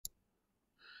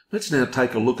Let's now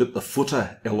take a look at the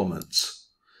footer elements.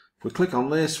 If we click on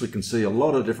this, we can see a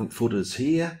lot of different footers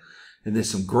here, and there's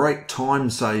some great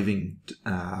time-saving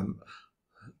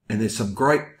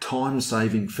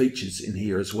features in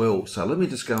here as well. So let me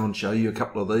just go and show you a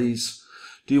couple of these.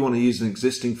 Do you want to use an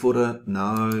existing footer?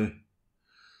 No.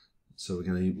 So we're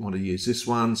going to want to use this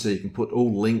one, so you can put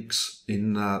all links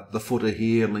in the footer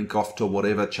here, link off to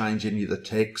whatever, change any of the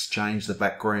text, change the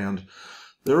background.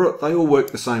 They all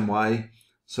work the same way.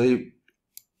 So do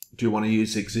you want to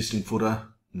use the existing footer?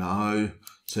 No.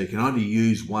 So you can only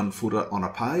use one footer on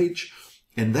a page,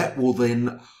 and that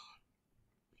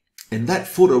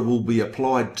footer will be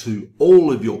applied to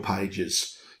all of your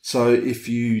pages. So if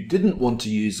you didn't want to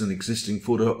use an existing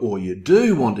footer, or you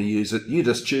do want to use it, you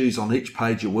just choose on each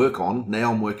page you work on.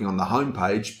 Now I'm working on the home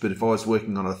page, but if I was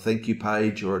working on a thank you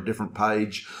page or a different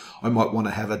page, I might want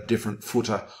to have a different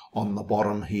footer on the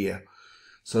bottom here.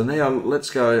 So now let's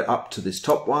go up to this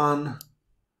top one.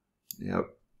 Now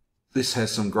this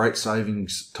has some great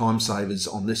time savers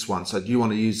on this one. So do you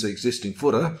want to use the existing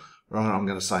footer? Right, I'm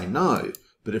going to say no.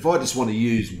 But if I just want to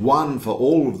use one for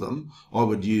all of them, I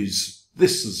would use,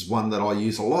 this is one that I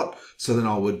use a lot. So then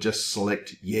I would just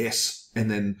select yes, and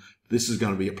then this is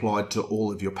going to be applied to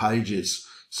all of your pages.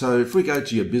 So if we go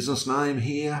to your business name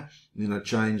here,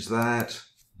 change that.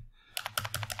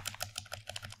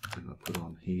 And I'll put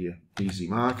on here, Easy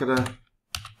Marketer.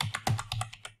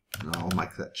 No, I'll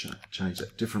make that change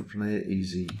that different from there,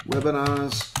 Easy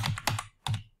Webinars.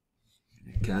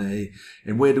 Okay,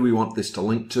 and where do we want this to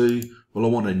link to? Well, I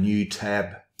want a new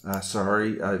tab,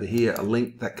 over here, a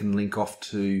link that can link off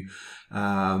to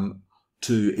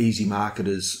Easy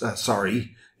Marketer's,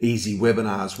 Easy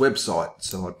Webinars website.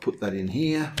 So I'd put that in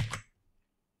here.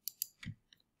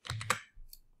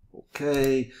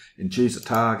 Okay, and choose a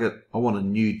target. I want a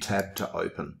new tab to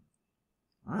open.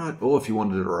 All right, or if you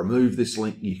wanted to remove this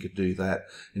link, you could do that,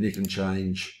 and you can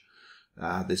change.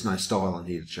 There's no style in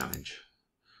here to change.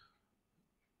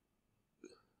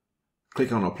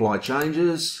 Click on Apply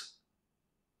Changes.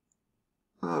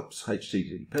 Oops,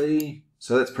 HTTP.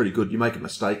 So that's pretty good. You make a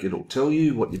mistake, it'll tell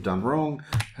you what you've done wrong.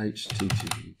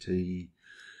 HTTP://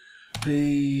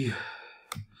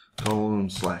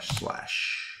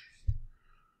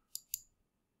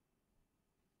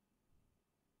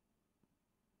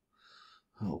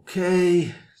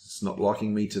 Okay, it's not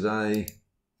liking me today.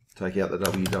 Take out the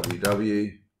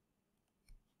www.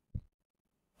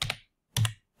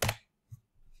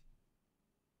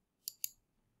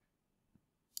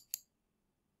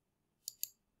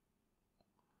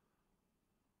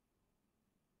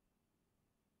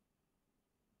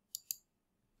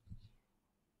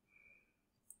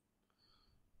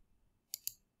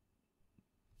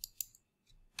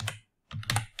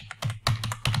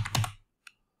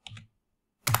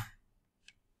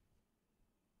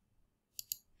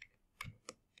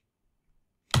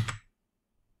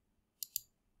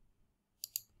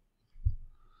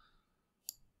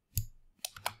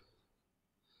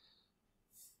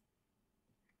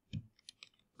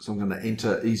 So I'm going to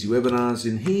enter Easy Webinars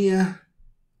in here,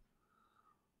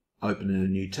 open in a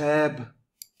new tab,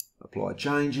 apply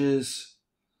changes.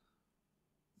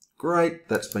 Great,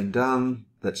 that's been done.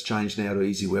 That's changed now to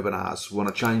Easy Webinars. We want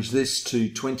to change this to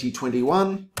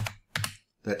 2021.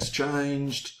 That's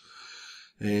changed.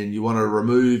 And you want to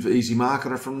remove Easy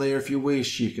Marketer from there if you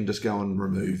wish. You can just go and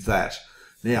remove that.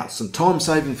 Now, some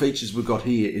time-saving features we've got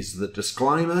here is the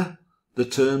disclaimer, the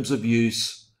terms of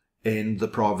use, and the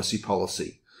privacy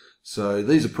policy. So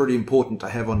these are pretty important to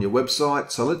have on your website.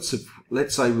 So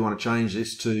let's say we want to change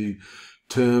this to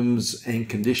terms and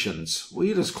conditions. Well,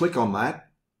 you just click on that,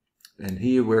 and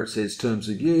here where it says terms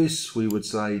of use, we would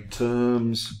say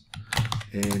terms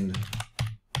and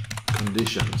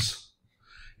conditions.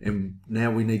 And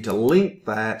now we need to link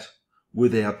that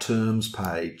with our terms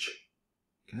page.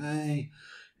 Okay,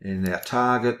 and our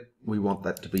target, we want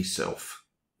that to be self.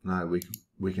 No,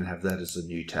 we can have that as a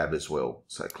new tab as well.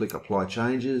 So click Apply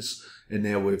Changes, and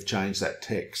now we've changed that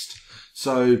text.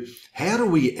 So how do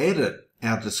we edit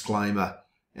our disclaimer,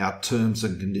 our terms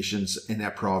and conditions, and our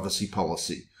privacy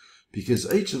policy?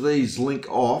 Because each of these link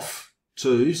off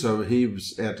to, so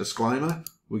here's our disclaimer,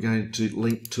 we're going to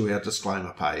link to our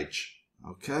disclaimer page.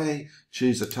 Okay,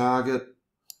 choose a target,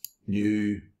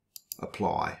 new,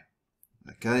 apply.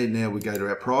 Okay, now we go to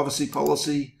our privacy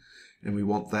policy, and we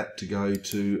want that to go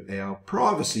to our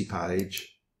privacy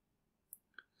page,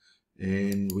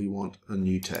 and we want a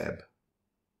new tab.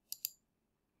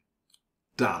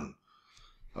 Done.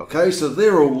 Okay, so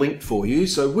they're all linked for you.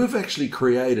 So we've actually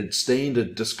created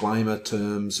standard disclaimer,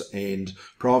 terms, and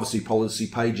privacy policy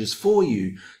pages for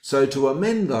you. So to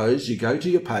amend those, you go to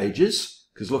your pages,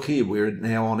 Because look here, we're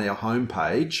now on our home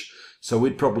page. So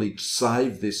we'd probably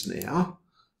save this now.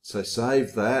 So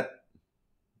save that.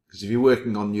 Because if you're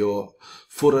working on your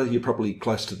footer, you're probably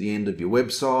close to the end of your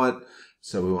website.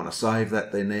 So we want to save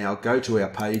that there now. Go to our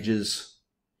pages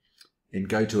and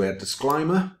go to our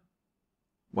disclaimer.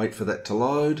 Wait for that to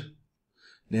load.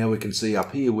 Now we can see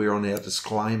up here we're on our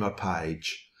disclaimer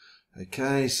page.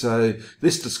 Okay, so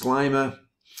this disclaimer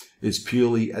is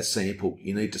purely a sample.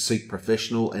 You need to seek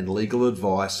professional and legal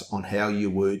advice on how you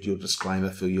word your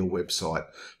disclaimer for your website.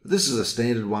 This is a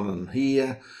standard one in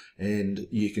here, and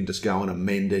you can just go and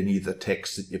amend any of the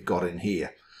text that you've got in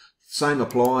here. Same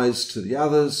applies to the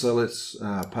others. So let's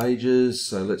pages.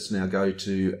 So let's now go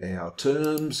to our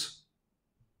terms.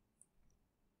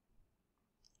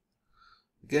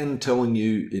 Again, telling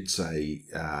you it's a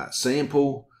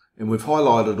sample, and we've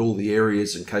highlighted all the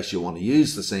areas in case you want to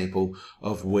use the sample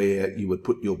of where you would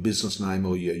put your business name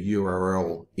or your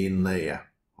URL in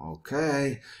there.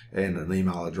 Okay, and an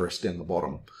email address down the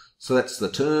bottom. So that's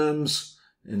the terms.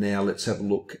 And now let's have a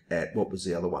look at, what was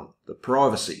the other one? The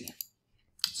privacy.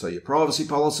 So your privacy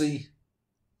policy.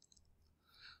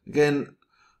 Again,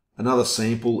 another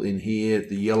sample in here.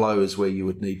 The yellow is where you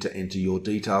would need to enter your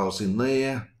details in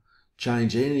there.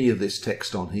 Change any of this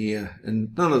text on here,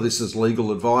 and none of this is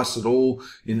legal advice at all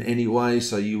in any way,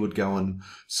 so you would go and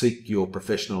seek your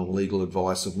professional legal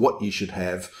advice of what you should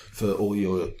have for all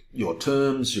your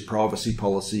terms, your privacy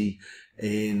policy,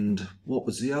 and what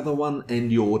was the other one,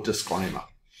 and your disclaimer.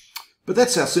 But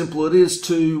that's how simple it is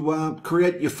to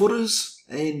create your footers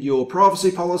and your privacy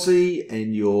policy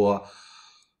and your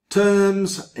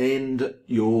terms and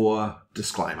your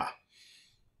disclaimer.